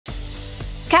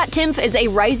Kat Timpf is a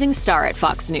rising star at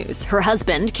Fox News. Her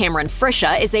husband, Cameron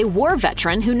Friscia, is a war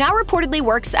veteran who now reportedly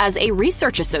works as a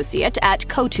research associate at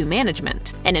Coatue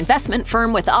Management, an investment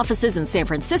firm with offices in San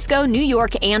Francisco, New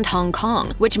York, and Hong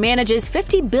Kong, which manages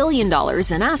 $50 billion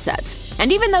in assets.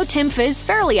 And even though Timpf is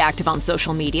fairly active on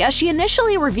social media, she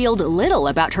initially revealed little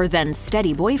about her then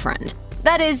steady boyfriend.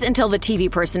 That is, until the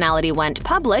TV personality went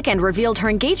public and revealed her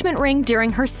engagement ring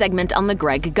during her segment on The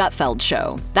Greg Gutfeld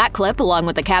Show. That clip, along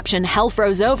with the caption "Hell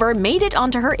froze over," made it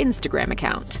onto her Instagram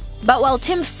account. But while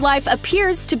Timpf's life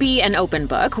appears to be an open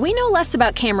book, we know less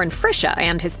about Cameron Friscia,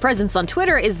 and his presence on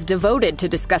Twitter is devoted to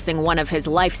discussing one of his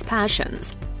life's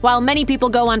passions. While many people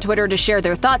go on Twitter to share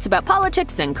their thoughts about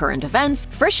politics and current events,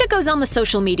 Friscia goes on the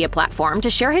social media platform to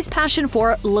share his passion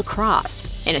for lacrosse.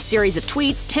 In a series of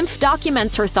tweets, Timpf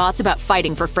documents her thoughts about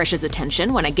fighting for Friscia's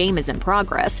attention when a game is in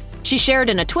progress. She shared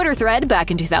in a Twitter thread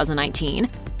back in 2019,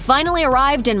 "Finally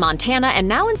arrived in Montana, and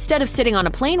now instead of sitting on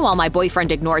a plane while my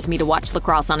boyfriend ignores me to watch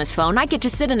lacrosse on his phone, I get to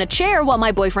sit in a chair while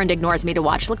my boyfriend ignores me to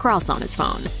watch lacrosse on his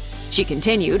phone." She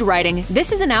continued, writing,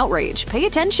 "This is an outrage. Pay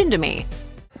attention to me."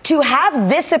 To have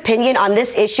this opinion on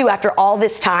this issue after all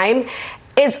this time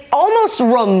is almost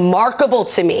remarkable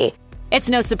to me.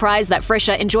 It's no surprise that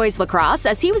Friscia enjoys lacrosse,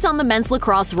 as he was on the men's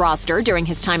lacrosse roster during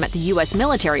his time at the U.S.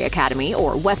 Military Academy,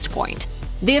 or West Point.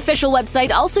 The official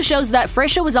website also shows that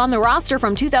Friscia was on the roster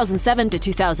from 2007 to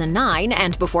 2009,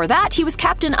 and before that, he was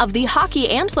captain of the hockey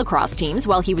and lacrosse teams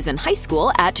while he was in high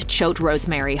school at Choate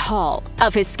Rosemary Hall.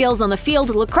 Of his skills on the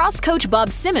field, lacrosse coach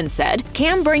Bob Simmons said,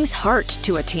 "Cam brings heart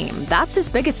to a team. That's his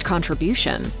biggest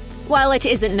contribution." While it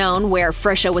isn't known where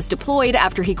Friscia was deployed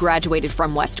after he graduated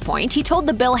from West Point, he told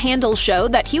the Bill Handel Show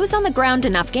that he was on the ground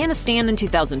in Afghanistan in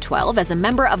 2012 as a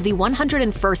member of the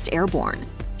 101st Airborne.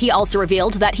 He also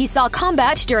revealed that he saw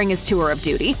combat during his tour of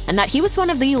duty and that he was one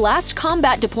of the last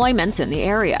combat deployments in the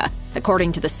area.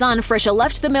 According to The Sun, Friscia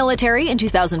left the military in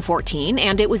 2014,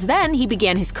 and it was then he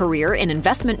began his career in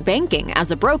investment banking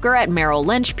as a broker at Merrill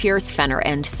Lynch, Pierce, Fenner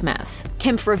 & Smith.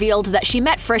 Timpf revealed that she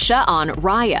met Friscia on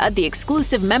Raya, the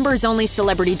exclusive members-only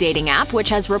celebrity dating app, which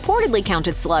has reportedly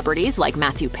counted celebrities like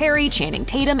Matthew Perry, Channing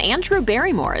Tatum, and Drew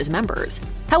Barrymore as members.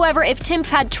 However, if Timpf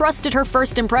had trusted her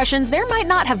first impressions, there might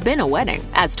not have been a wedding.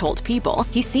 As told People,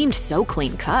 he seemed so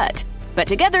clean-cut. But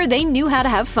together, they knew how to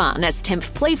have fun, as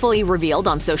Timpf playfully revealed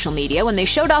on social media when they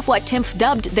showed off what Timpf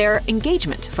dubbed their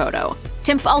engagement photo.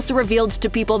 Timpf also revealed to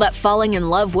People that falling in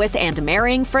love with and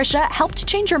marrying Friscia helped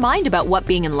change her mind about what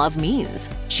being in love means.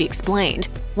 She explained,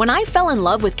 "When I fell in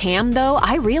love with Cam, though,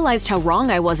 I realized how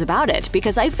wrong I was about it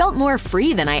because I felt more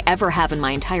free than I ever have in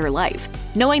my entire life.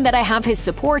 Knowing that I have his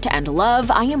support and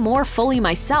love, I am more fully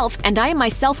myself, and I am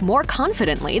myself more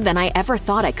confidently than I ever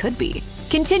thought I could be."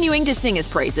 Continuing to sing his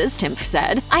praises, Timpf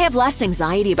said, "I have less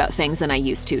anxiety about things than I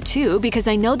used to, too, because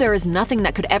I know there is nothing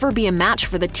that could ever be a match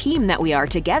for the team that we are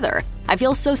together. I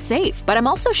feel so safe, but I'm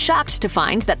also shocked to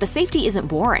find that the safety isn't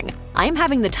boring. I am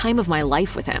having the time of my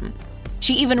life with him."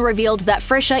 She even revealed that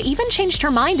Friscia even changed her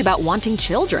mind about wanting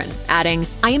children, adding,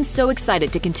 "I am so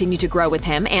excited to continue to grow with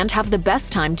him and have the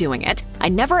best time doing it. I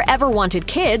never ever wanted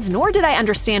kids, nor did I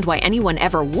understand why anyone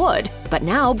ever would, but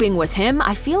now, being with him,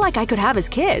 I feel like I could have his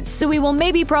kids, so we will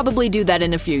maybe probably do that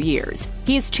in a few years.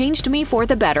 He has changed me for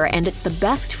the better, and it's the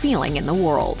best feeling in the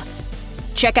world."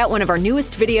 Check out one of our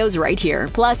newest videos right here.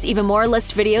 Plus, even more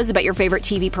list videos about your favorite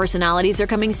TV personalities are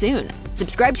coming soon.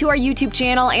 Subscribe to our YouTube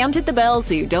channel and hit the bell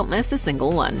so you don't miss a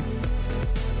single one.